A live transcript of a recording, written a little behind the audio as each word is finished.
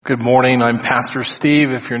Good morning. I'm Pastor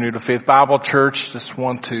Steve. If you're new to Faith Bible Church, just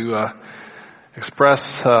want to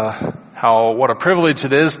express what a privilege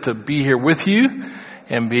it is to be here with you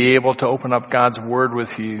and be able to open up God's Word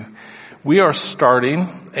with you. We are starting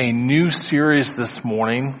a new series this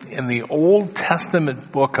morning in the Old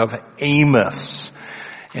Testament book of Amos.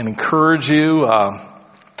 And encourage you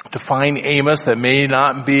to find Amos. That may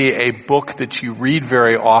not be a book that you read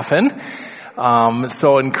very often.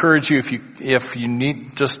 So I encourage you, if you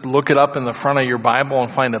need, just look it up in the front of your Bible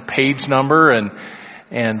and find a page number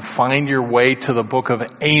and find your way to the book of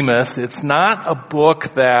Amos. It's not a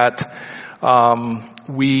book that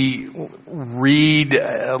we read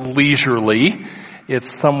leisurely.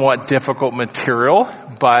 It's somewhat difficult material,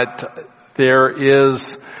 but there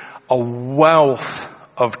is a wealth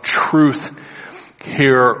of truth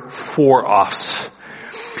here for us.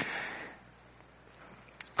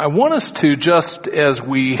 I want us to, just as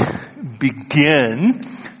we begin,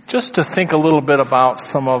 just to think a little bit about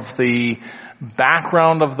some of the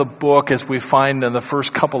background of the book as we find in the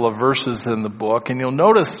first couple of verses in the book. And you'll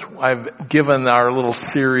notice I've given our little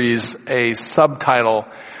series a subtitle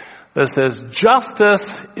that says,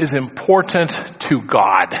 Justice is Important to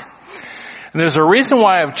God. And there's a reason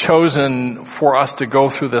why I've chosen for us to go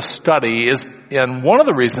through this study, and one of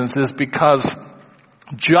the reasons is because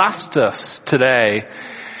justice today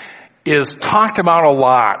is talked about a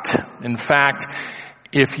lot. In fact,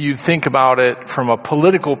 if you think about it from a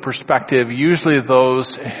political perspective, usually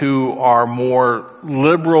those who are more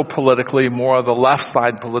liberal politically, more of the left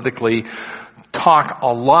side politically, talk a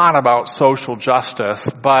lot about social justice,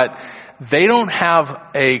 but they don't have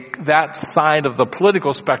that side of the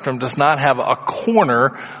political spectrum does not have a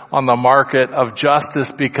corner on the market of justice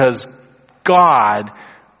because God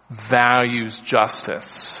values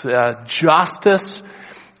justice. Justice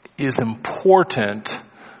is important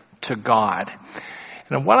to God.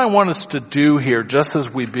 And what I want us to do here, just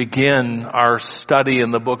as we begin our study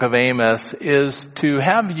in the book of Amos, is to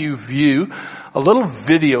have you view a little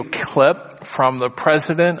video clip from the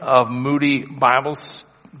president of Moody Bible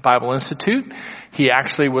Institute. He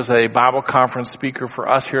actually was a Bible conference speaker for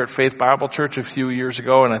us here at Faith Bible Church a few years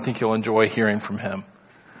ago, and I think you'll enjoy hearing from him.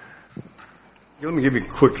 Let me give you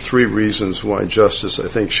quick 3 reasons why justice, I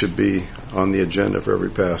think, should be on the agenda for every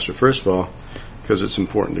pastor. First of all, because it's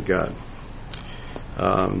important to God.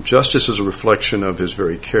 Justice is a reflection of His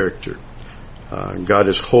very character. God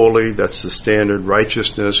is holy, that's the standard.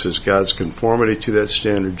 Righteousness is God's conformity to that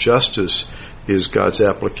standard. Justice is God's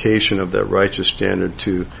application of that righteous standard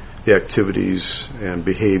to the activities and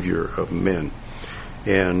behavior of men.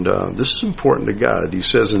 And this is important to God. He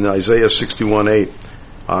says in Isaiah 61:8,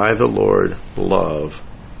 I, the Lord, love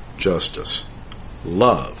justice.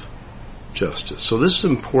 Love justice. So this is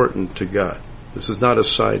important to God. This is not a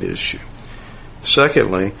side issue.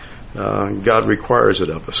 Secondly, God requires it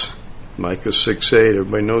of us. Micah 6:8,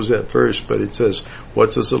 everybody knows that verse, but it says,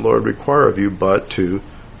 what does the Lord require of you but to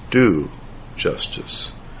do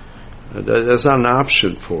justice? That's not an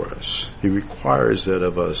option for us. He requires that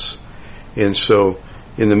of us. And so,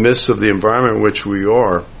 in the midst of the environment in which we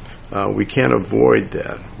are, we can't avoid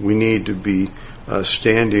that. We need to be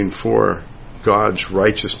standing for God's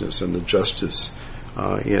righteousness and the justice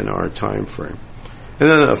in our time frame. And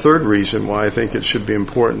then a third reason why I think it should be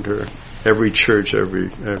important to every church,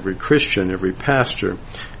 every Christian, every pastor,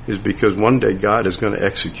 is because one day God is going to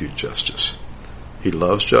execute justice. He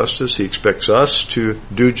loves justice. He expects us to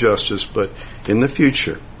do justice, but in the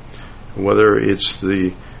future, whether it's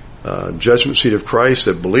the judgment seat of Christ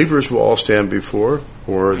that believers will all stand before,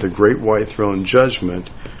 or the great white throne judgment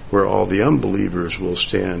where all the unbelievers will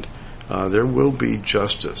stand, there will be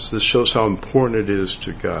justice. This shows how important it is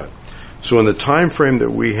to God. So in the time frame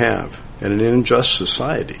that we have, and in an unjust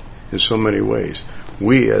society in so many ways,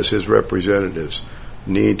 we as His representatives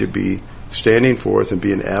need to be standing forth and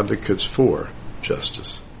being advocates for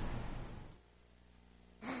justice.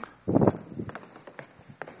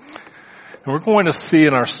 And we're going to see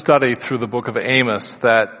in our study through the book of Amos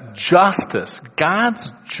that justice,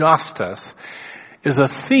 God's justice, is a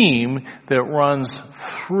theme that runs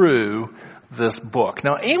through this book.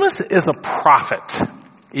 Now, Amos is a prophet.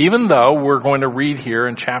 Even though we're going to read here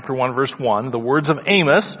in chapter 1, verse 1, the words of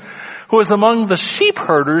Amos, who was among the sheep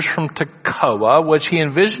herders from Tekoa, which he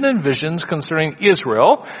envisioned in visions concerning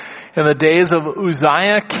Israel in the days of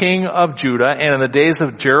Uzziah, king of Judah, and in the days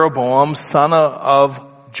of Jeroboam, son of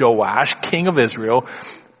Joash, king of Israel,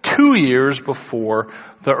 2 years before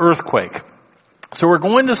the earthquake. So we're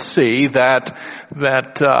going to see that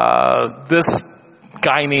this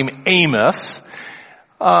guy named Amos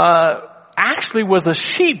actually was a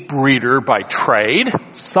sheep breeder by trade.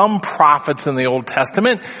 Some prophets in the Old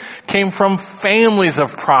Testament came from families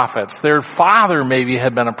of prophets. Their father maybe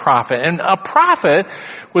had been a prophet. And a prophet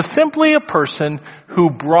was simply a person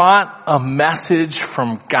who brought a message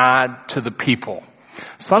from God to the people.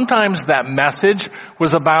 Sometimes that message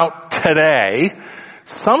was about today.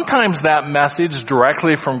 Sometimes that message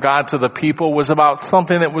directly from God to the people was about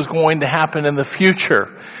something that was going to happen in the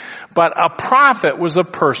future. But a prophet was a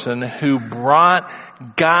person who brought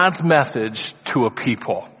God's message to a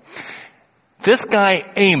people. This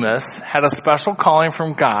guy Amos had a special calling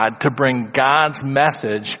from God to bring God's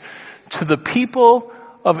message to the people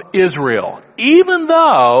of Israel, even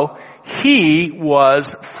though he was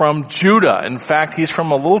from Judah. In fact, he's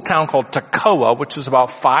from a little town called Tekoa, which is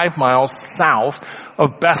about 5 miles south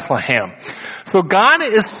of Bethlehem. So God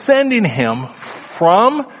is sending him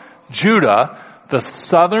from Judah, the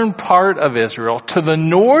southern part of Israel, to the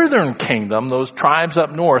northern kingdom, those tribes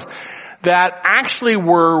up north, that actually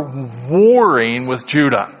were warring with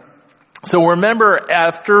Judah. So remember,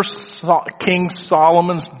 after King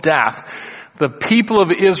Solomon's death, the people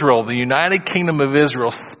of Israel, the United Kingdom of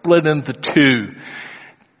Israel, split into two.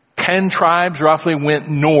 10 tribes roughly went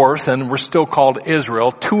north and were still called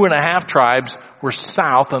Israel. 2.5 tribes were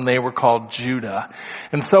south and they were called Judah.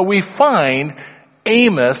 And so we find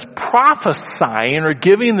Amos prophesying or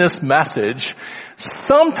giving this message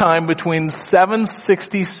sometime between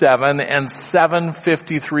 767 and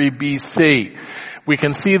 753 BC. We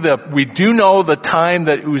can see we do know the time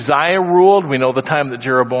that Uzziah ruled. We know the time that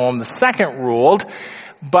Jeroboam II ruled.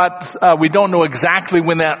 But we don't know exactly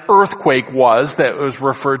when that earthquake was that was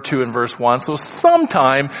referred to in verse 1. So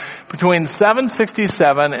sometime between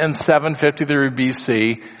 767 and 753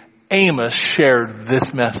 BC, Amos shared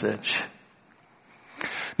this message.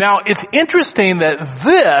 Now, it's interesting that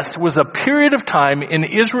this was a period of time in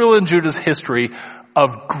Israel and Judah's history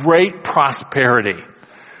of great prosperity.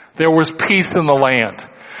 There was peace in the land.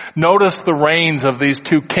 Notice the reigns of these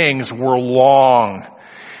two kings were long.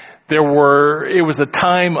 It was a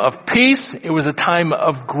time of peace. It was a time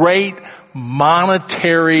of great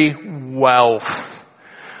monetary wealth.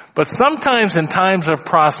 But sometimes in times of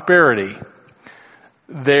prosperity,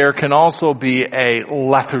 there can also be a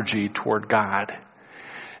lethargy toward God.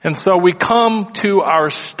 And so we come to our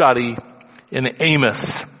study in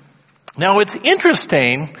Amos. Now it's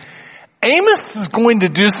interesting, Amos is going to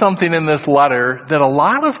do something in this letter that a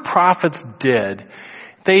lot of prophets did.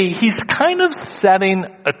 He's kind of setting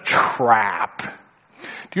a trap.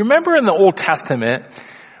 Do you remember in the Old Testament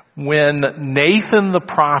when Nathan the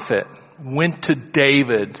prophet went to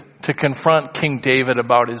David to confront King David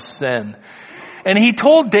about his sin? And he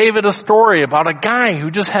told David a story about a guy who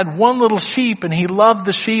just had one little sheep and he loved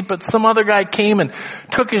the sheep, but some other guy came and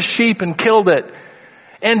took his sheep and killed it.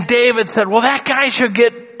 And David said, well, that guy should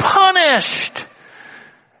get punished.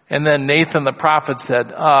 And then Nathan the prophet said,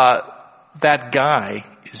 that guy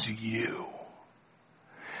is you.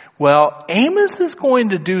 Well, Amos is going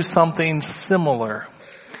to do something similar.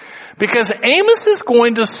 Because Amos is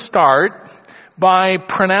going to start by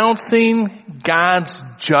pronouncing God's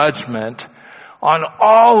judgment on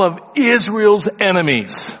all of Israel's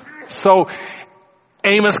enemies. So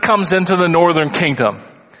Amos comes into the northern kingdom.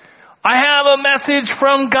 I have a message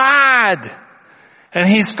from God. And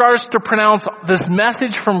he starts to pronounce this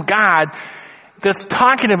message from God that's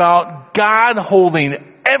talking about God holding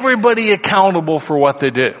everybody accountable for what they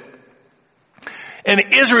do. And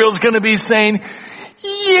Israel's going to be saying,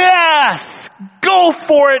 yes, go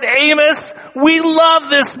for it, Amos. We love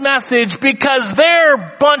this message because they're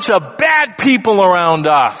a bunch of bad people around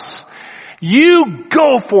us. You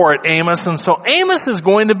go for it, Amos. And so Amos is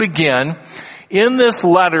going to begin in this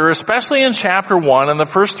letter, especially in chapter 1 and the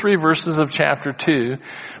first 3 verses of chapter 2,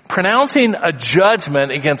 pronouncing a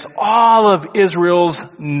judgment against all of Israel's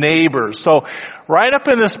neighbors. So right up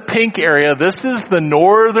in this pink area, this is the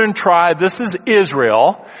northern tribe. This is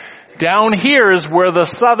Israel. Down here is where the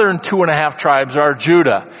southern 2.5 tribes are,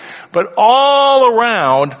 Judah. But all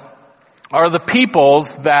around are the peoples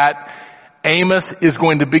that Amos is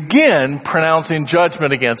going to begin pronouncing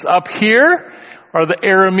judgment against. Up here are the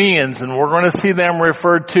Arameans, and we're going to see them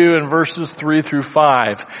referred to in verses 3 through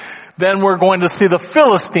 5. Then we're going to see the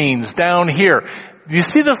Philistines down here. You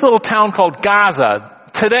see this little town called Gaza.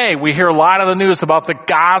 Today we hear a lot of the news about the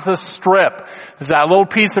Gaza Strip. There's that little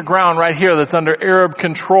piece of ground right here that's under Arab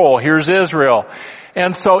control. Here's Israel.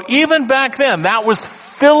 And so even back then, that was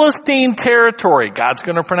Philistine territory. God's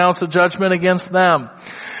going to pronounce a judgment against them.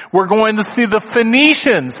 We're going to see the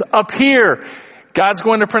Phoenicians up here. God's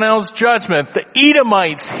going to pronounce judgment. The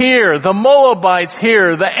Edomites here, the Moabites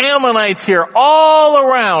here, the Ammonites here, all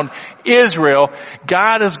around Israel,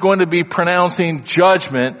 God is going to be pronouncing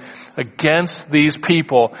judgment against these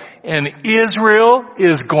people. And Israel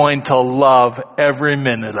is going to love every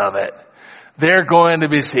minute of it. They're going to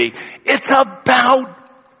be saying, it's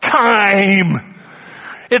about time.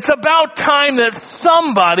 It's about time that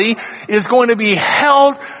somebody is going to be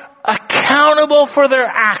held accountable for their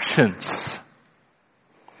actions.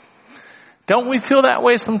 Don't we feel that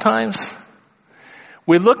way sometimes?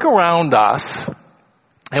 We look around us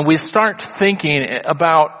and we start thinking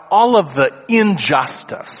about all of the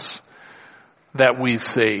injustice that we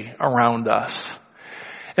see around us.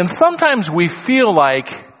 And sometimes we feel like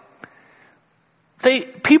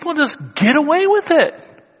people just get away with it.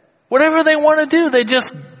 Whatever they want to do, they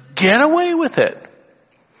just get away with it.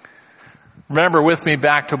 Remember with me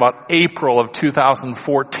back to about April of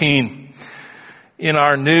 2014. In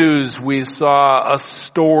our news, we saw a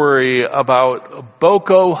story about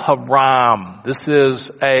Boko Haram. This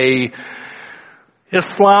is a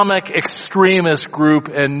Islamic extremist group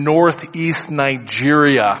in northeast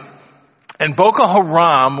Nigeria. And Boko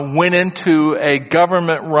Haram went into a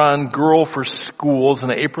government-run Girl for Schools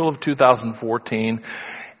in April of 2014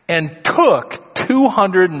 and took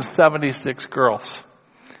 276 girls.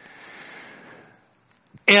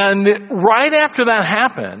 And right after that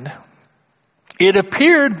happened, it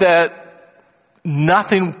appeared that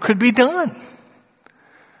nothing could be done.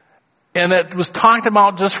 And it was talked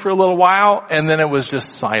about just for a little while, and then it was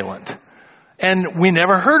just silent. And we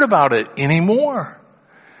never heard about it anymore.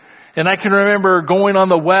 And I can remember going on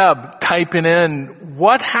the web, typing in,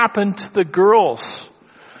 what happened to the girls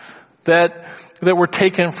that were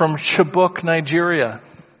taken from Chibok, Nigeria?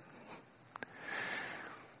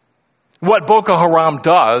 What Boko Haram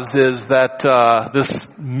does is that this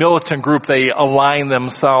militant group, they align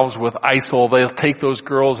themselves with ISIL. They'll take those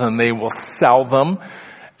girls and they will sell them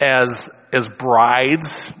as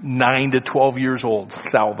brides, 9 to 12 years old,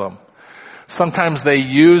 sell them. Sometimes they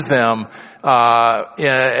use them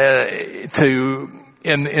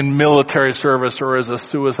in military service or as a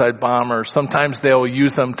suicide bomber. Sometimes they'll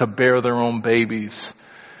use them to bear their own babies.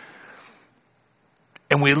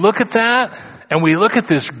 And we look at that, and we look at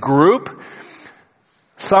this group.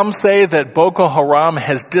 Some say that Boko Haram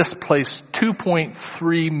has displaced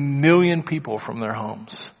 2.3 million people from their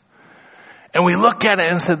homes. And we look at it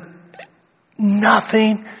and said,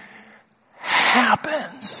 nothing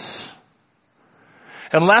happens.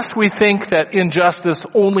 Unless we think that injustice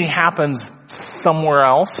only happens somewhere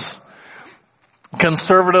else.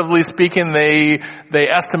 Conservatively speaking, they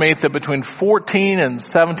estimate that between 14 and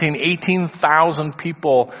 18,000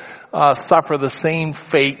 people suffer the same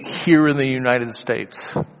fate here in the United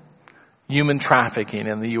States. Human trafficking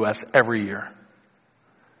in the U.S. every year.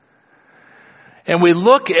 And we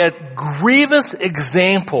look at grievous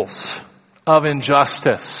examples of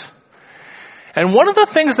injustice. And one of the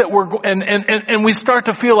things that and we start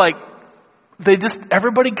to feel like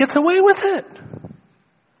everybody gets away with it.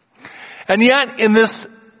 And yet in this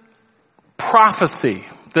prophecy,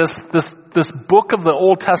 this book of the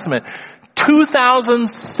Old Testament,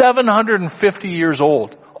 2,750 years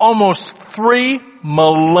old, almost 3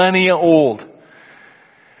 millennia old,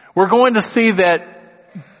 we're going to see that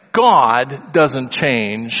God doesn't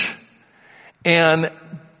change and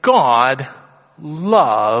God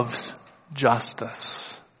loves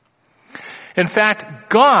justice. In fact,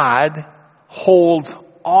 God holds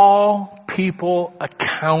all people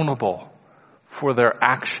accountable for their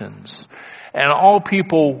actions, and all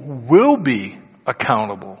people will be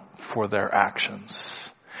accountable for their actions.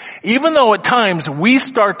 Even though at times we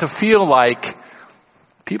start to feel like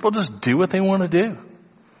people just do what they want to do.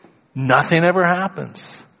 Nothing ever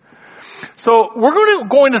happens. So we're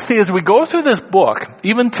going to see as we go through this book,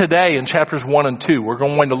 even today in chapters 1 and 2, we're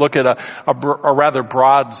going to look at a rather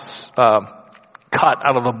broad cut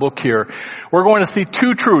out of the book here. We're going to see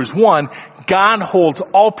 2 truths. 1, God holds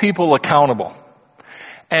all people accountable.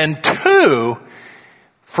 And 2,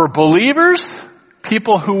 for believers,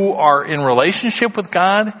 people who are in relationship with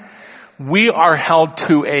God, we are held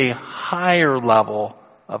to a higher level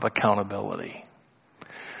of accountability.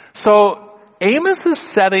 So Amos is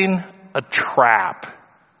setting a trap.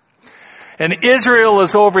 And Israel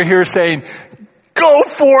is over here saying, go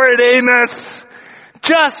for it, Amos.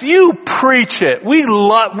 Just you preach it.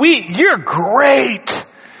 You're great.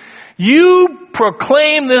 You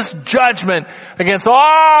proclaim this judgment against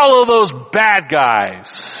all of those bad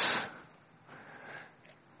guys.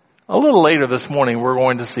 A little later this morning, we're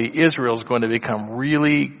going to see Israel's going to become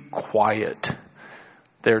really quiet.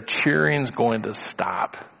 Their cheering's going to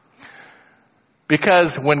stop.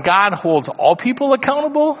 Because when God holds all people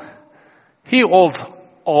accountable, He holds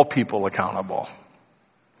all people accountable.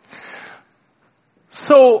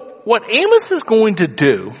 So what Amos is going to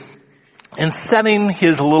do in setting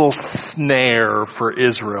his little snare for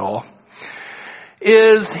Israel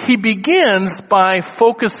is he begins by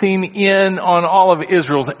focusing in on all of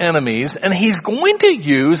Israel's enemies, and he's going to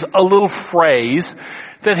use a little phrase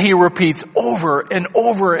that he repeats over and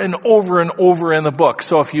over and over and over in the book.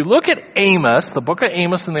 So if you look at Amos, the book of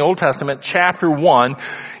Amos in the Old Testament, chapter 1,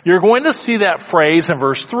 you're going to see that phrase in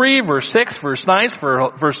verse 3, verse 6, verse 9,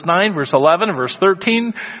 verse 9, verse 11, verse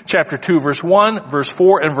 13, chapter 2, verse 1, verse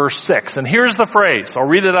 4, and verse 6. And here's the phrase. I'll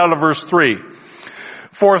read it out of verse 3.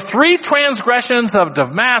 For 3 transgressions of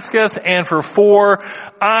Damascus, and for 4,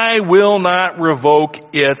 I will not revoke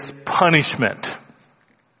its punishment.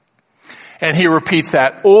 And he repeats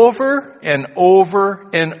that over and over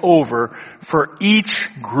and over for each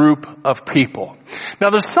group of people. Now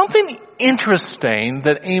there's something interesting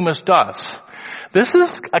that Amos does. This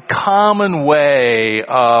is a common way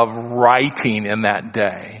of writing in that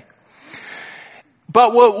day.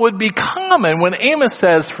 But what would be common when Amos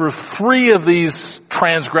says for 3 of these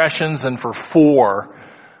transgressions and for 4,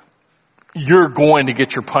 you're going to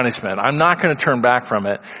get your punishment. I'm not going to turn back from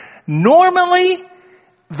it. Normally,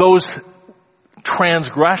 those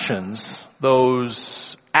transgressions,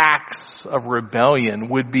 those acts of rebellion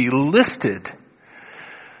would be listed.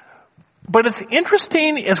 But it's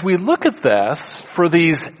interesting as we look at this, for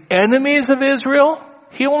these enemies of Israel,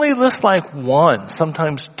 he only lists like 1,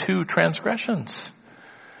 sometimes 2 transgressions.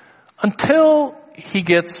 Until he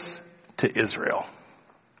gets to Israel.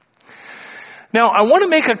 Now, I want to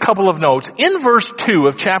make a couple of notes. In verse 2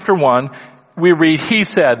 of chapter 1, we read, he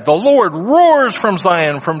said, the Lord roars from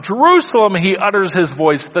Zion, from Jerusalem he utters his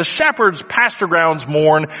voice, the shepherd's pasture grounds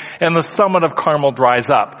mourn, and the summit of Carmel dries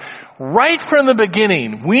up. Right from the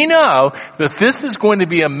beginning, we know that this is going to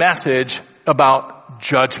be a message about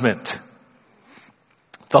judgment.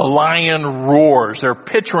 The lion roars. They're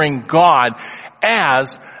picturing God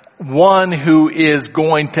as one who is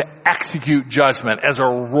going to execute judgment, as a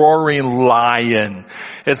roaring lion.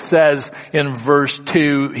 It says in verse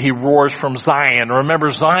 2, he roars from Zion.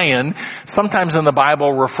 Remember, Zion sometimes in the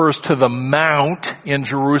Bible refers to the mount in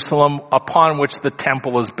Jerusalem upon which the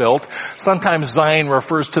temple is built. Sometimes Zion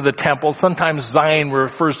refers to the temple. Sometimes Zion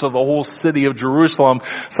refers to the whole city of Jerusalem.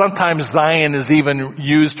 Sometimes Zion is even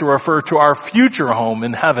used to refer to our future home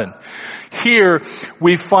in heaven. Here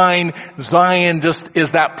we find Zion just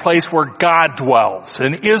is that place where God dwells.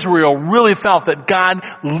 And Israel really felt that God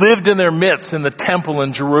lived in their midst in the temple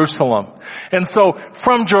in Jerusalem. And so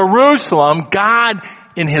from Jerusalem, God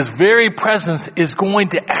in his very presence is going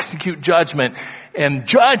to execute judgment. And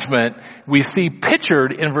judgment we see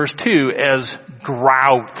pictured in verse 2 as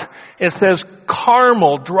drought. It says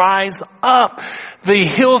Carmel dries up. The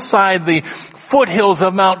hillside, the foothills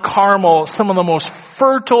of Mount Carmel, some of the most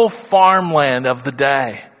fertile farmland of the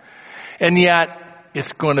day. And yet,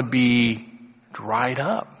 it's going to be dried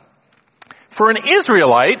up. For an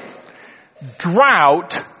Israelite,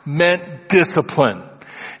 drought meant discipline.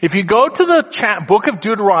 If you go to the book of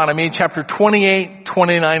Deuteronomy, chapter 28,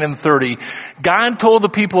 29, and 30, God told the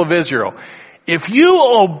people of Israel, if you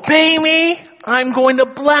obey me, I'm going to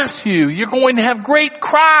bless you. You're going to have great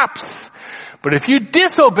crops. But if you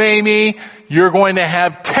disobey me, you're going to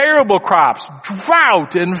have terrible crops,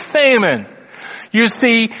 drought and famine. You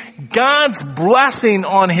see, God's blessing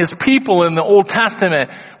on his people in the Old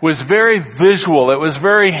Testament was very visual. It was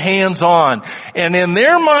very hands-on. And in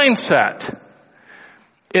their mindset,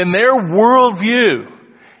 in their worldview,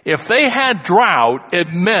 if they had drought,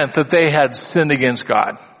 it meant that they had sinned against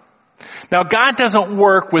God. Now, God doesn't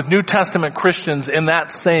work with New Testament Christians in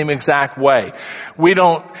that same exact way. We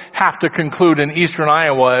don't have to conclude in eastern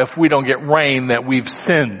Iowa if we don't get rain that we've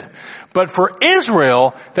sinned. But for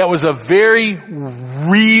Israel, that was a very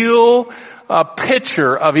real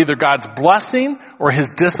picture of either God's blessing or his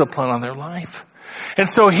discipline on their life. And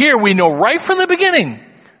so here we know right from the beginning,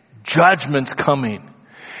 judgment's coming.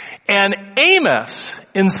 And Amos,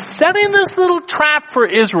 in setting this little trap for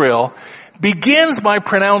Israel, begins by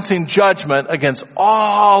pronouncing judgment against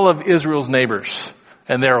all of Israel's neighbors.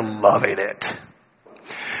 And they're loving it.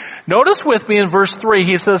 Notice with me in verse 3,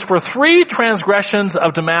 he says, for 3 transgressions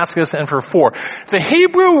of Damascus and for 4. The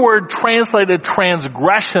Hebrew word translated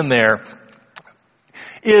transgression there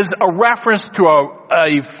is a reference to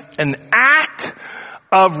an act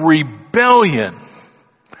of rebellion.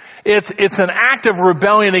 It's an act of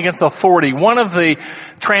rebellion against authority. One of the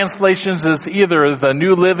translations is either the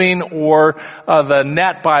New Living or the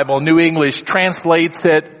Net Bible, New English, translates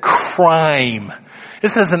it crime. It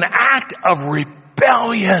says an act of rebellion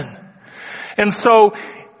rebellion. And so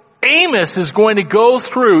Amos is going to go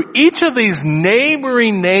through each of these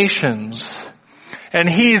neighboring nations, and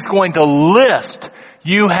he's going to list,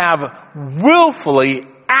 you have willfully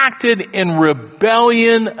acted in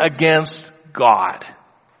rebellion against God.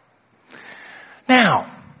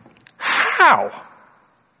 Now, how?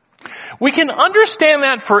 We can understand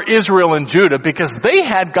that for Israel and Judah because they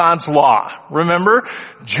had God's law. Remember,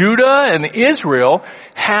 Judah and Israel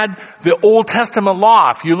had the Old Testament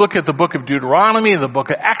law. If you look at the book of Deuteronomy, the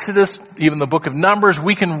book of Exodus, even the book of Numbers,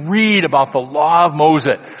 we can read about the law of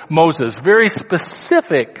Moses. Very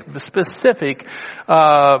specific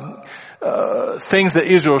things that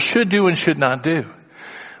Israel should do and should not do.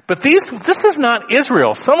 But this is not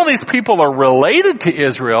Israel. Some of these people are related to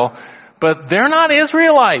Israel, but they're not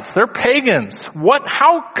Israelites. They're pagans.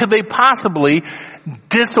 How could they possibly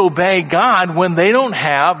disobey God when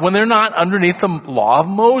they're not underneath the law of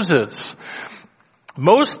Moses?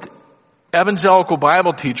 Most evangelical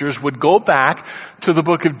Bible teachers would go back to the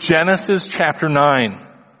book of Genesis chapter 9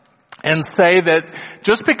 and say that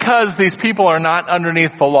just because these people are not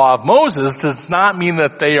underneath the law of Moses does not mean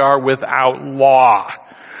that they are without law.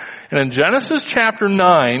 And in Genesis chapter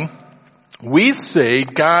 9, we see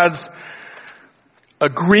God's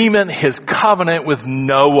agreement, his covenant with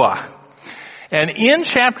Noah. And in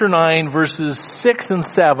chapter 9, verses 6 and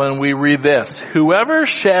 7, we read this: whoever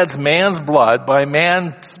sheds man's blood, by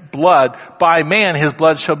man his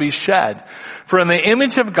blood shall be shed. For in the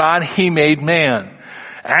image of God he made man.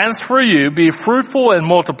 As for you, be fruitful and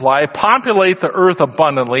multiply, populate the earth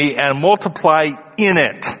abundantly, and multiply in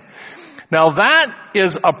it. Now that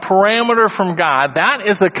is a parameter from God. That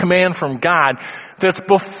is a command from God that's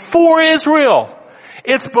before Israel.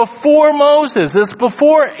 It's before Moses. It's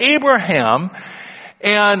before Abraham.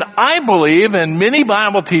 And I believe, and many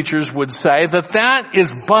Bible teachers would say, that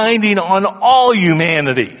is binding on all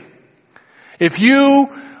humanity. If you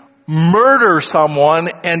murder someone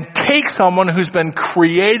and take someone who's been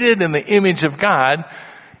created in the image of God,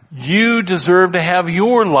 you deserve to have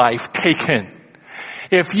your life taken.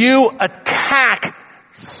 If you attack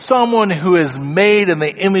someone who is made in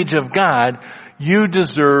the image of God, you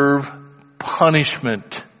deserve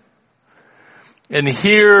punishment. And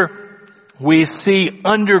here we see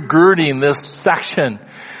undergirding this section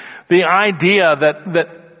the idea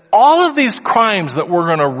that all of these crimes that we're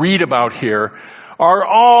going to read about here are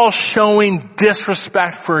all showing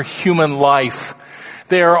disrespect for human life.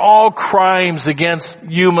 They are all crimes against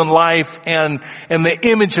human life and the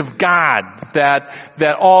image of God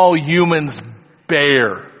that all humans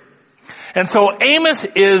bear. And so Amos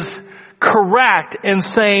is correct in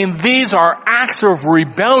saying these are acts of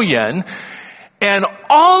rebellion, and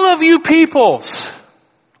all of you peoples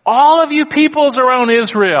around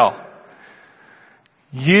Israel,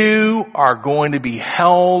 you are going to be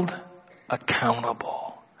held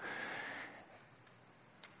accountable.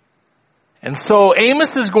 And so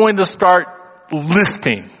Amos is going to start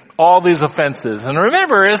listing all these offenses. And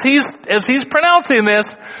remember, as he's pronouncing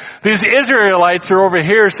this, these Israelites are over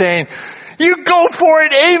here saying, "You go for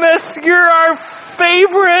it, Amos. You're our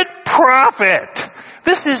favorite prophet.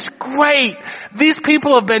 This is great. These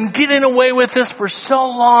people have been getting away with this for so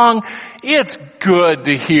long. It's good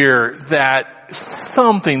to hear that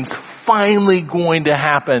something's finally going to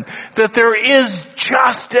happen, that there is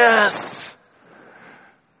justice."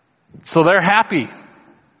 So they're happy.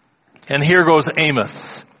 And here goes Amos,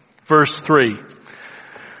 verse 3.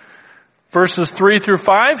 Verses 3 through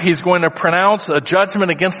 5, he's going to pronounce a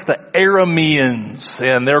judgment against the Arameans,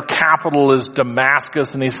 and their capital is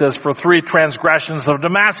Damascus, and he says, "For 3 transgressions of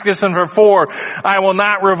Damascus, and for 4, I will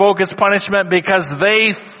not revoke its punishment, because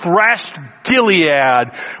they threshed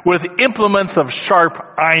Gilead with implements of sharp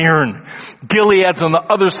iron." Gilead's on the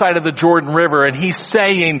other side of the Jordan River, and he's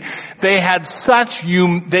saying they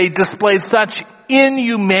displayed such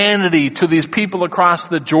inhumanity to these people across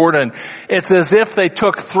the Jordan. It's as if they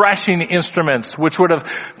took threshing instruments, which would have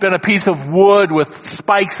been a piece of wood with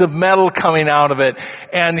spikes of metal coming out of it,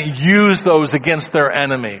 and used those against their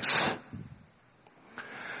enemies.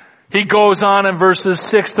 He goes on in verses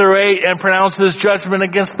 6 through 8 and pronounces judgment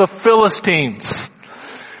against the Philistines.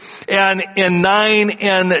 And in 9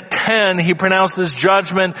 and 10, he pronounces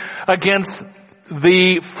judgment against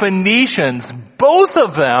the Phoenicians. Both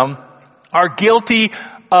of them are guilty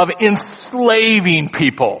of enslaving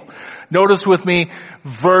people. Notice with me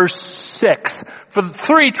verse 6. "For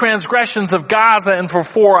 3 transgressions of Gaza, and for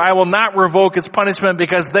 4, I will not revoke its punishment,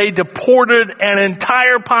 because they deported an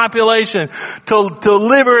entire population to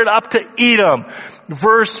deliver it up to Edom."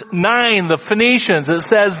 Verse 9, the Phoenicians, it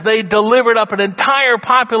says they delivered up an entire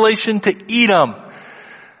population to Edom.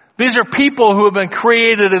 These are people who have been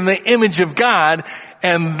created in the image of God,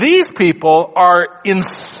 and these people are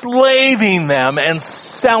enslaving them and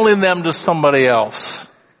selling them to somebody else.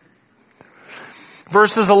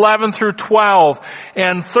 Verses 11 through 12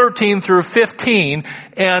 and 13 through 15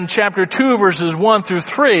 and chapter 2 verses 1 through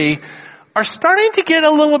 3 are starting to get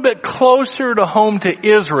a little bit closer to home to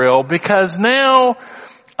Israel, because now,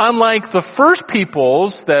 unlike the first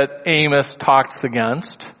peoples that Amos talks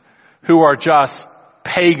against, who are just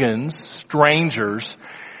pagans, strangers,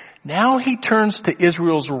 now he turns to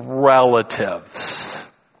Israel's relatives.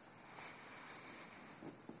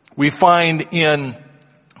 We find in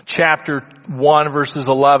chapter 1 verses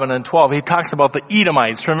 11 and 12, he talks about the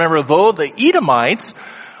Edomites. Remember, though, the Edomites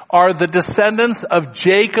are the descendants of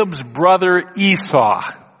Jacob's brother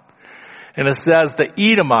Esau. And it says the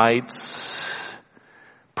Edomites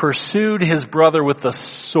pursued his brother with the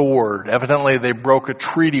sword. Evidently they broke a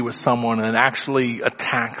treaty with someone and actually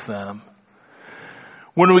attacked them.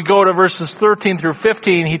 When we go to verses 13 through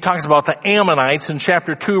 15, he talks about the Ammonites. In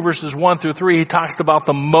chapter 2 verses 1 through 3, he talks about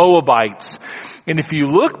the Moabites. And if you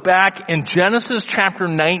look back in Genesis chapter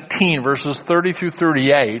 19 verses 30 through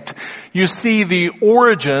 38, you see the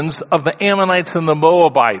origins of the Ammonites and the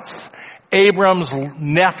Moabites. Abram's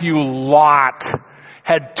nephew Lot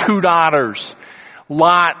had 2 daughters.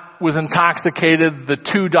 Lot was intoxicated. The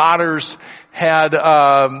 2 daughters had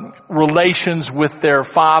relations with their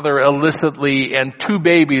father illicitly, and 2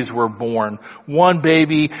 babies were born. One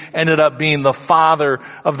baby ended up being the father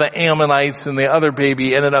of the Ammonites, and the other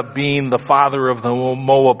baby ended up being the father of the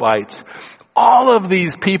Moabites. All of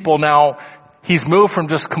these people now, he's moved from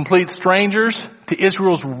just complete strangers to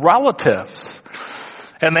Israel's relatives.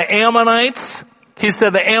 And the Ammonites, he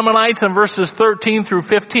said the Ammonites in verses 13 through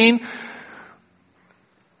 15,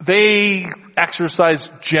 they exercised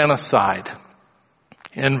genocide.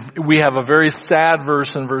 And we have a very sad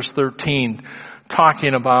verse in verse 13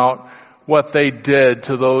 talking about what they did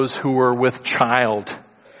to those who were with child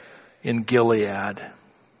in Gilead.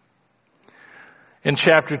 In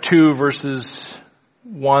chapter 2 verses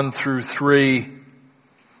 1 through 3,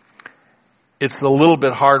 it's a little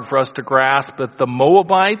bit hard for us to grasp, but the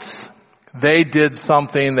Moabites, they did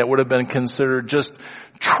something that would have been considered just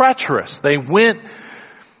treacherous. They went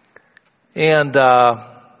and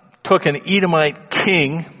took an Edomite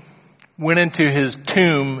king, went into his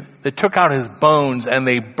tomb, they took out his bones, and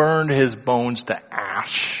they burned his bones to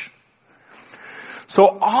ash. So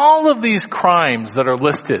all of these crimes that are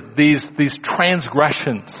listed, these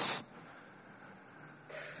transgressions,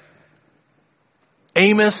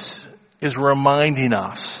 Amos is reminding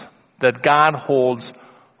us that God holds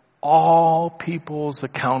all peoples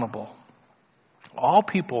accountable. All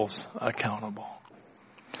peoples accountable.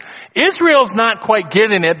 Israel's not quite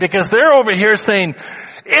getting it, because they're over here saying,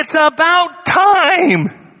 it's about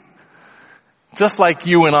time. Just like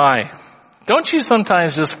you and I. Don't you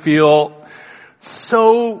sometimes just feel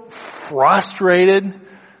so frustrated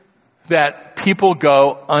that people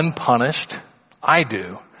go unpunished? I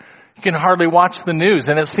do. You can hardly watch the news,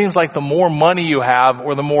 and it seems like the more money you have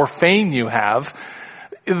or the more fame you have,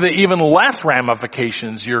 the even less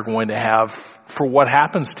ramifications you're going to have for what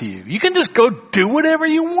happens to you. You can just go do whatever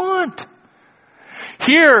you want.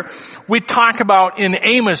 Here, we talk about in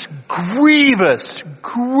Amos grievous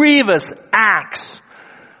acts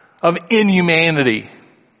of inhumanity.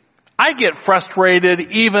 I get frustrated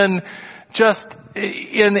even just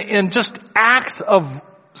in just acts of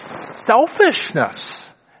selfishness.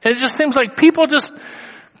 It just seems like people just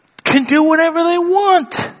can do whatever they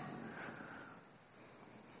want.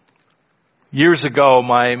 Years ago,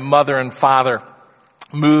 my mother and father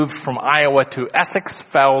moved from Iowa to Essex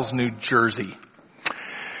Fells, New Jersey.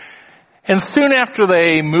 And soon after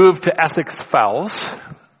they moved to Essex Fells,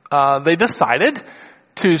 they decided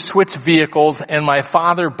to switch vehicles, and my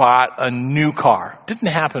father bought a new car. Didn't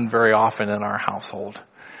happen very often in our household.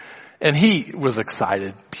 And he was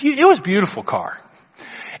excited. It was a beautiful car.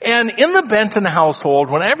 And in the Benton household,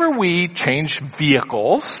 whenever we changed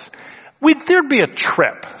vehicles, there'd be a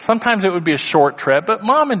trip. Sometimes it would be a short trip, but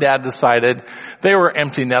Mom and Dad decided, they were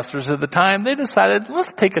empty nesters at the time, they decided,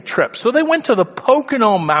 let's take a trip. So they went to the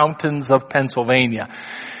Pocono Mountains of Pennsylvania.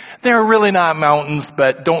 They're really not mountains,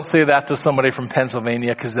 but don't say that to somebody from Pennsylvania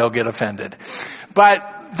because they'll get offended. But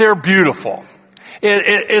they're beautiful.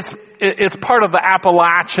 It's part of the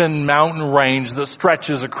Appalachian mountain range that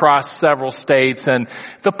stretches across several states, and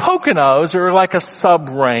the Poconos are like a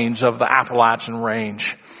sub-range of the Appalachian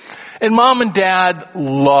range. And Mom and Dad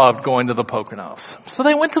loved going to the Poconos. So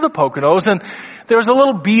they went to the Poconos, and there was a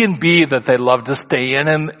little B&B that they loved to stay in,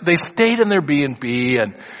 and they stayed in their B&B,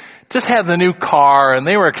 and just had the new car, and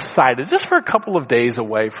they were excited just for a couple of days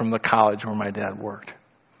away from the college where my dad worked.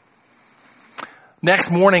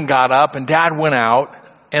 Next morning got up, and Dad went out,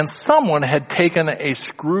 and someone had taken a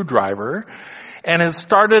screwdriver and had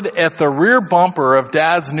started at the rear bumper of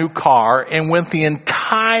Dad's new car and went the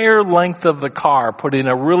entire length of the car, putting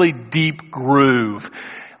a really deep groove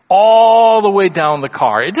all the way down the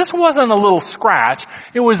car. It just wasn't a little scratch.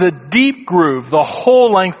 It was a deep groove the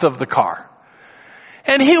whole length of the car.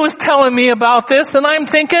 And he was telling me about this, and I'm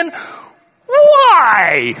thinking,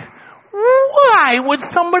 why? Why would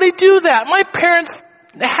somebody do that? My parents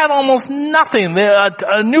had almost nothing.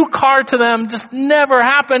 A new car to them just never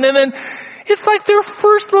happened. And then it's like their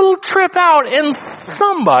first little trip out, and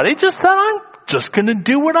somebody just said, I'm just going to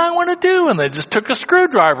do what I want to do. And they just took a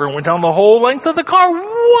screwdriver and went down the whole length of the car.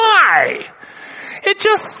 Why? It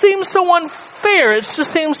just seems so unfair. It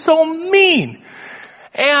just seems so mean.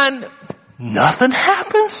 And nothing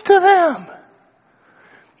happens to them.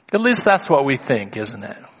 At least that's what we think, isn't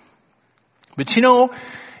it? But you know,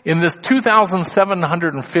 in this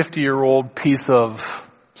 2,750-year-old piece of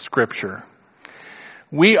scripture,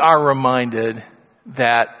 we are reminded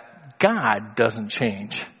that God doesn't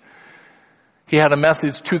change. He had a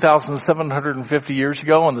message 2,750 years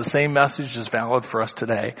ago, and the same message is valid for us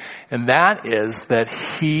today. And that is that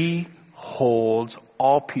He holds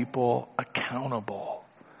all people accountable.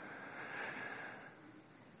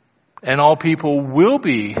 And all people will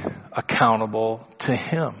be accountable to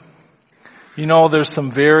Him. You know, there's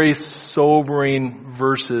some very sobering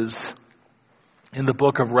verses in the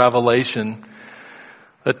book of Revelation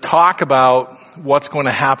that talk about what's going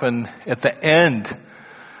to happen at the end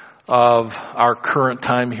of our current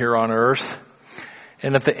time here on earth.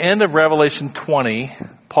 And at the end of Revelation 20,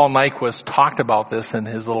 Paul Nyquist talked about this in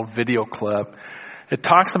his little video clip. It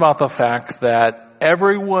talks about the fact that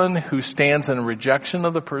everyone who stands in rejection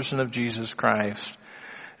of the person of Jesus Christ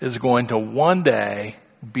is going to one day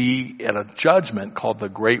be at a judgment called the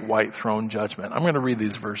Great White Throne Judgment. I'm going to read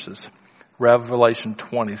these verses. Revelation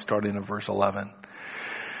 20, starting in verse 11.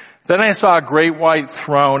 Then I saw a great white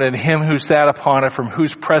throne and Him who sat upon it, from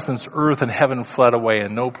whose presence earth and heaven fled away,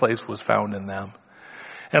 and no place was found in them.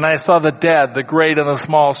 And I saw the dead, the great and the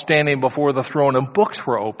small, standing before the throne, and books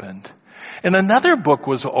were opened. And another book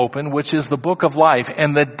was opened, which is the book of life.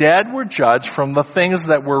 And the dead were judged from the things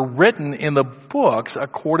that were written in the books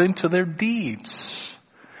according to their deeds.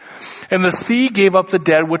 And the sea gave up the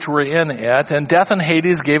dead which were in it, and death and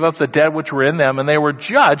Hades gave up the dead which were in them, and they were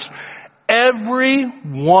judged, every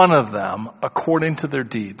one of them, according to their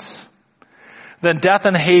deeds. Then death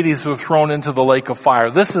and Hades were thrown into the lake of fire.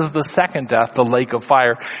 This is the second death, the lake of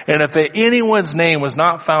fire. And if anyone's name was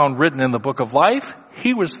not found written in the book of life,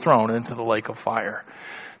 he was thrown into the lake of fire.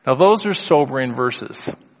 Now those are sobering verses.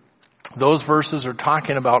 Those verses are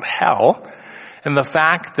talking about hell and the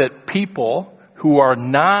fact that people who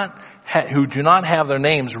do not have their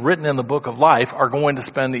names written in the book of life are going to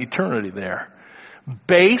spend eternity there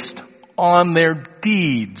based on their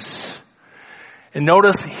deeds. And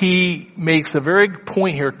notice he makes a very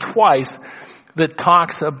point here twice that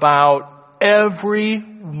talks about every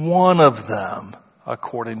one of them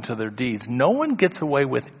according to their deeds. No one gets away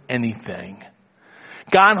with anything.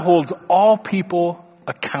 God holds all people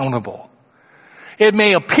accountable. It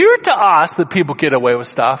may appear to us that people get away with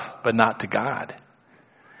stuff, but not to God.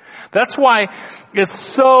 That's why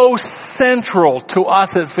it's so central to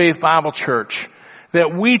us at Faith Bible Church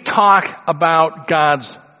that we talk about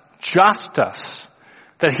God's justice,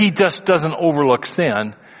 that He just doesn't overlook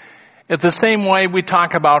sin. At the same way we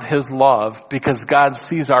talk about His love, because God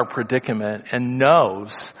sees our predicament and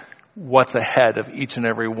knows what's ahead of each and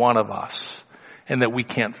every one of us and that we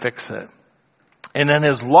can't fix it. And in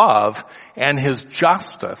His love and His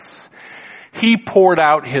justice, He poured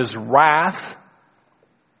out His wrath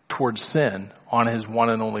towards sin on His one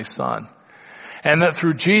and only Son. And that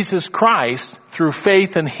through Jesus Christ, through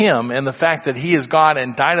faith in Him and the fact that He is God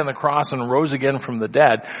and died on the cross and rose again from the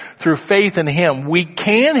dead, through faith in Him, we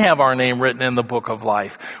can have our name written in the book of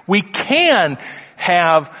life. We can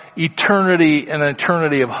have eternity, an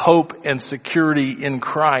eternity of hope and security in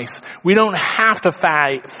Christ. We don't have to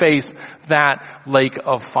face that lake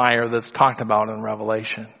of fire that's talked about in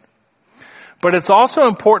Revelation. But it's also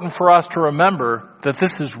important for us to remember that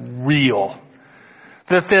this is real.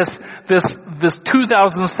 That this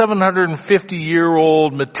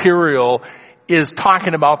 2,750-year-old material is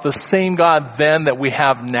talking about the same God then that we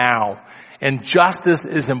have now. And justice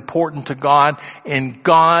is important to God, and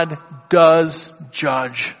God does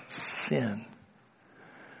judge sin.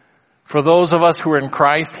 For those of us who are in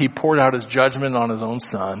Christ, He poured out His judgment on His own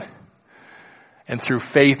Son. And through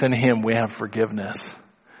faith in Him, we have forgiveness.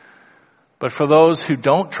 But for those who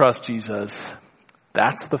don't trust Jesus,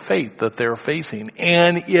 that's the fate that they're facing.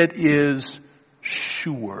 And it is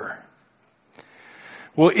sure.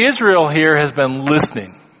 Well, Israel here has been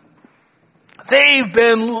listening. They've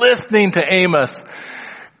been listening to Amos.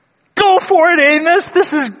 Go for it, Amos.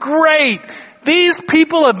 This is great. These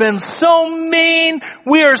people have been so mean.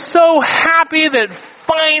 We are so happy that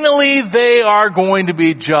finally they are going to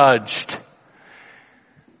be judged.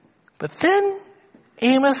 But then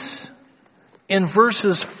Amos, in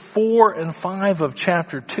verses 4 and 5 of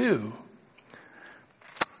chapter 2,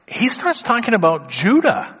 he starts talking about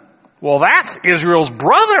Judah. Well, that's Israel's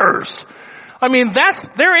brothers. I mean,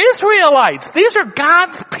 they're Israelites. These are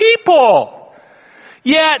God's people.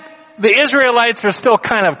 Yet, the Israelites are still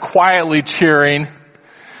kind of quietly cheering,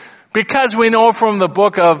 because we know from the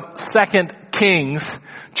book of 2 Kings,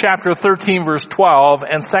 chapter 13 verse 12,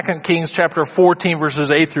 and 2 Kings chapter 14 verses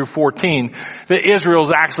 8 through 14, that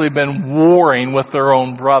Israel's actually been warring with their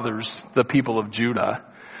own brothers, the people of Judah.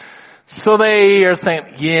 So they are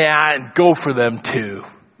saying, yeah, go for them too.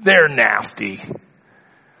 They're nasty.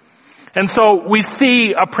 And so we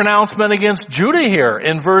see a pronouncement against Judah here.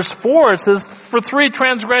 In verse 4 it says, for 3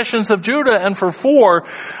 transgressions of Judah and for 4,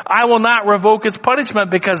 I will not revoke its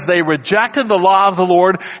punishment, because they rejected the law of the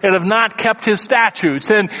Lord and have not kept his statutes.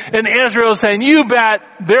 And Israel is saying, you bet,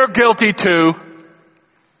 they're guilty too.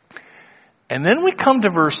 And then we come to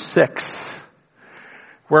verse 6,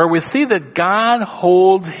 where we see that God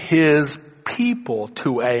holds his people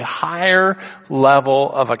to a higher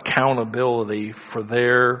level of accountability for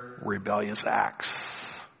their rebellious acts.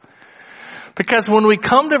 Because when we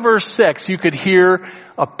come to verse 6, you could hear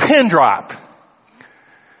a pin drop.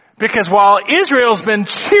 Because while Israel's been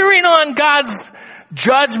cheering on God's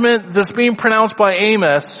judgment that's being pronounced by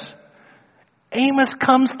Amos, Amos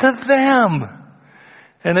comes to them.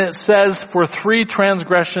 And it says, for 3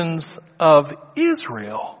 transgressions of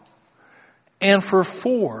Israel, and for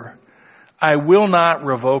 4, I will not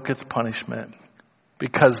revoke its punishment,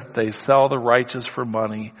 because they sell the righteous for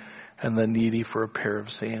money and the needy for a pair of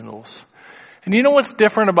sandals. And you know what's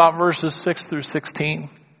different about verses 6 through 16?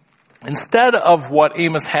 Instead of what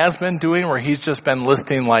Amos has been doing, where he's just been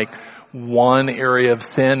listing like one area of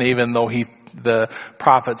sin, even though the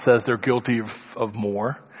prophet says they're guilty of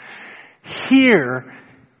more. Here,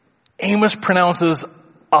 Amos pronounces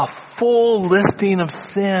a full listing of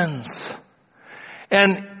sins.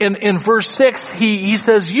 And in verse 6, he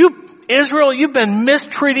says, Israel, you've been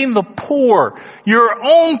mistreating the poor, your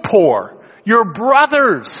own poor, your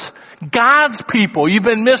brothers, God's people. You've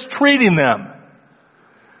been mistreating them.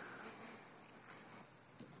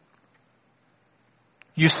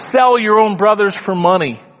 You sell your own brothers for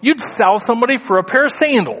money. You'd sell somebody for a pair of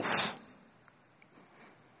sandals.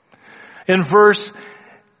 In verse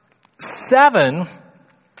 7,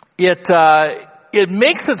 it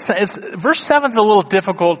makes it, verse 7 is a little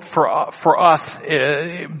difficult for us.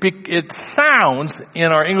 It sounds,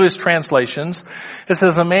 in our English translations, it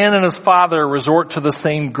says, a man and his father resort to the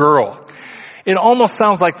same girl. It almost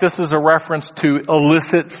sounds like this is a reference to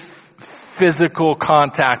illicit physical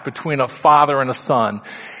contact between a father and a son.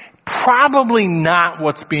 Probably not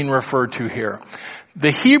what's being referred to here.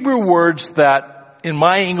 The Hebrew words that in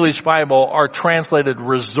my English Bible are translated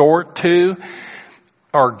resort to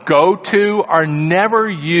or go to are never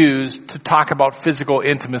used to talk about physical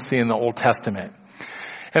intimacy in the Old Testament.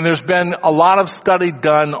 And there's been a lot of study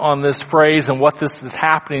done on this phrase and what this is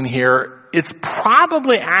happening here. It's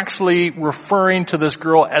probably actually referring to this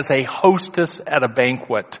girl as a hostess at a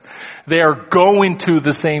banquet. They are going to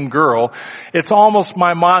the same girl. It's almost,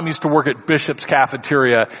 my mom used to work at Bishop's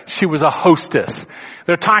Cafeteria. She was a hostess.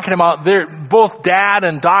 They're talking about both dad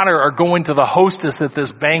and daughter are going to the hostess at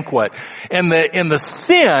this banquet. And the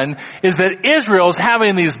sin is that Israel's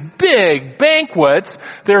having these big banquets.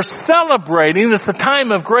 They're celebrating. It's a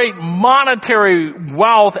time of great monetary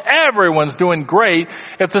wealth. Everyone's doing great.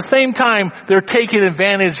 At the same time, they're taking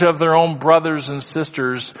advantage of their own brothers and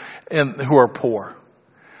sisters who are poor.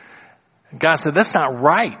 And God said, that's not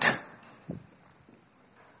right.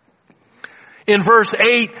 In verse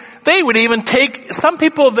 8, they would even take, some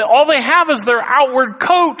people, all they have is their outward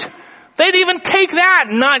coat. They'd even take that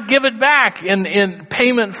and not give it back in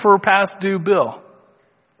payment for a past due bill.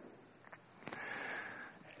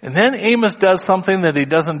 And then Amos does something that he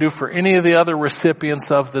doesn't do for any of the other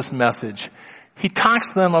recipients of this message. He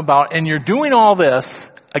talks to them about, and you're doing all this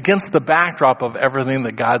against the backdrop of everything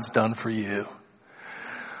that God's done for you.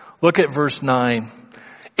 Look at verse 9.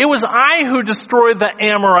 It was I who destroyed the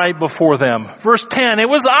Amorite before them. Verse 10, it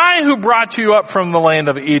was I who brought you up from the land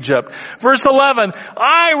of Egypt. Verse 11,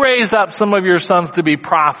 I raised up some of your sons to be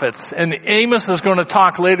prophets. And Amos is going to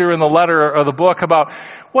talk later in the letter or the book about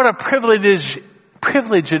what a privilege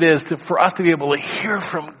it is for us to be able to hear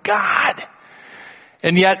from God.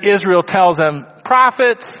 And yet Israel tells them,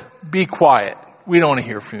 prophets, be quiet. We don't want to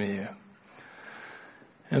hear from you.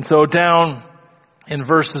 And so down in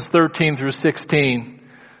verses 13 through 16,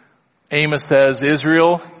 Amos says,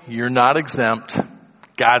 Israel, you're not exempt.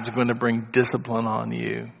 God's going to bring discipline on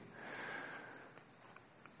you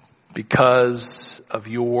because of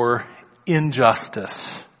your injustice,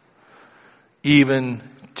 even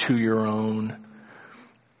to your own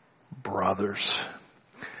brothers.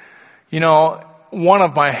 You know, one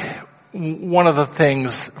of the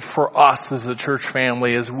things for us as a church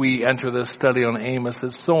family as we enter this study on Amos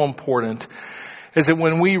that's so important is that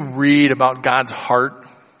when we read about God's heart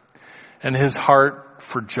and his heart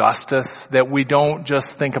for justice, that we don't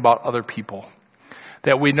just think about other people.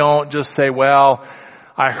 That we don't just say, well,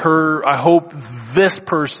 I hope this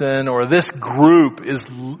person or this group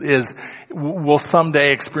will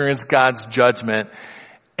someday experience God's judgment,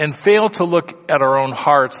 and fail to look at our own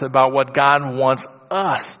hearts about what God wants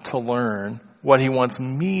us to learn, what he wants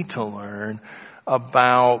me to learn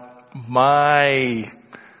about my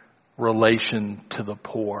relation to the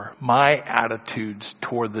poor, my attitudes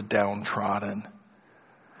toward the downtrodden.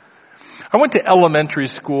 I went to elementary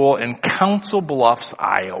school in Council Bluffs,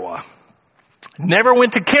 Iowa. Never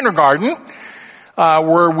went to kindergarten,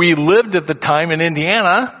 where we lived at the time in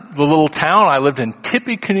Indiana, the little town. I lived in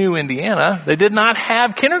Tippecanoe, Indiana. They did not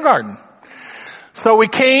have kindergarten. So we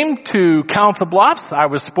came to Council Bluffs. I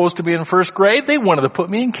was supposed to be in first grade. They wanted to put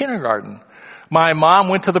me in kindergarten. My mom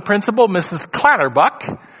went to the principal, Mrs. Clatterbuck,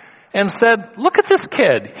 and said, look at this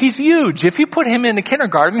kid. He's huge. If you put him into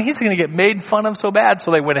kindergarten, he's going to get made fun of so bad.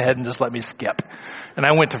 So they went ahead and just let me skip. And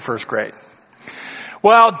I went to first grade.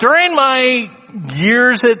 Well, during my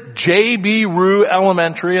years at J.B. Rue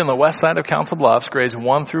Elementary on the west side of Council Bluffs, grades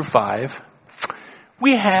 1 through 5,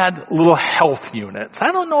 we had little health units.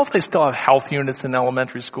 I don't know if they still have health units in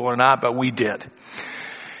elementary school or not, but we did.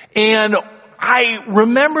 And I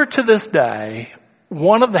remember to this day,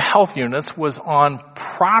 one of the health units was on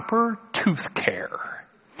proper tooth care.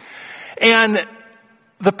 And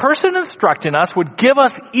the person instructing us would give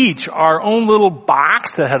us each our own little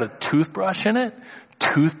box that had a toothbrush in it,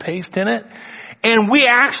 toothpaste in it, and we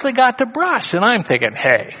actually got to brush. And I'm thinking,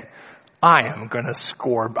 hey, I am going to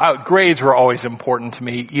score. Grades were always important to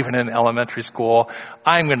me, even in elementary school.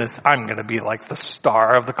 I'm going to be like the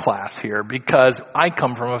star of the class here because I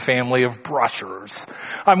come from a family of brushers.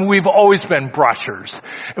 I mean, we've always been brushers.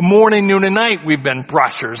 Morning, noon, and night, we've been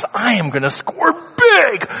brushers. I am going to score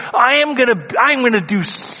big. I'm going to do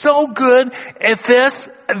so good at this.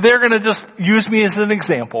 They're going to just use me as an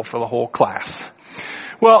example for the whole class.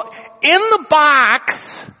 Well, in the box,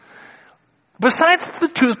 besides the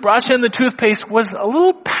toothbrush and the toothpaste, was a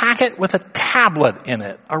little packet with a tablet in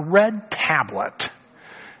it, a red tablet.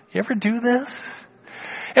 You ever do this?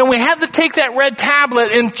 And we had to take that red tablet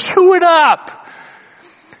and chew it up.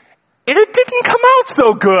 And it didn't come out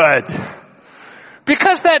so good.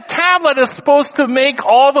 Because that tablet is supposed to make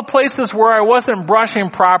all the places where I wasn't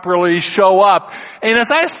brushing properly show up. And as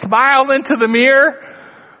I smiled into the mirror,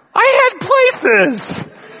 I had places.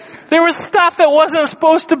 There was stuff that wasn't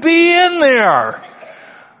supposed to be in there.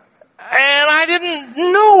 And I didn't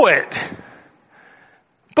know it.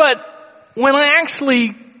 But when I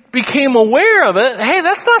actually became aware of it, hey,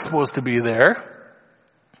 that's not supposed to be there.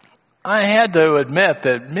 I had to admit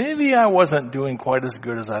that maybe I wasn't doing quite as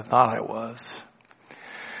good as I thought I was.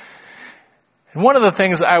 And one of the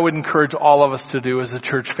things I would encourage all of us to do as a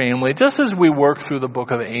church family, just as we work through the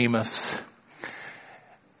book of Amos,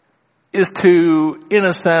 is to, in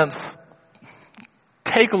a sense,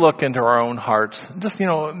 take a look into our own hearts. Just,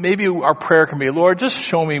 maybe our prayer can be, Lord, just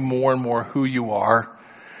show me more and more who you are.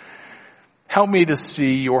 Help me to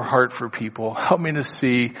see your heart for people. Help me to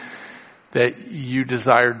see that you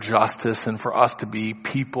desire justice and for us to be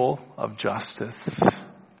people of justice.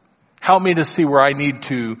 Help me to see where I need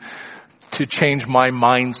to change my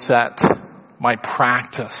mindset, my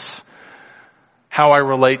practice, how I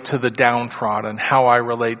relate to the downtrodden, how I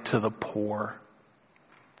relate to the poor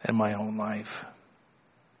in my own life.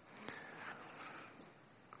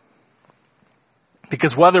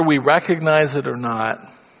 Because whether we recognize it or not,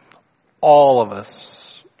 all of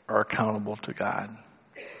us are accountable to God.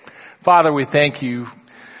 Father, we thank you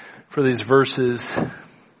for these verses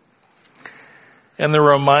and the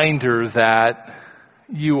reminder that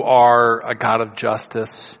you are a God of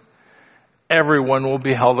justice everyone will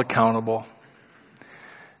be held accountable.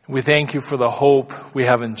 We thank you for the hope we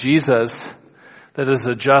have in Jesus, that as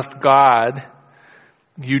a just God,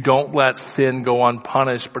 you don't let sin go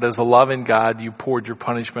unpunished, but as a loving God, you poured your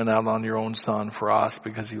punishment out on your own Son for us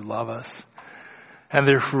because you love us. And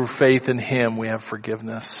through faith in him, we have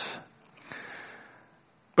forgiveness.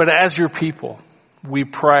 But as your people, we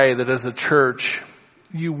pray that as a church,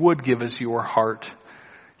 you would give us your heart.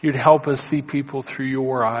 You'd help us see people through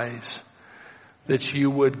your eyes. That you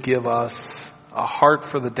would give us a heart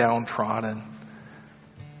for the downtrodden.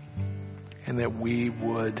 And that we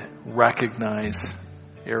would recognize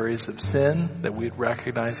areas of sin, that we'd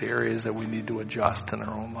recognize areas that we need to adjust in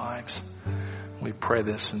our own lives. We pray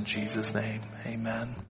this in Jesus' name. Amen.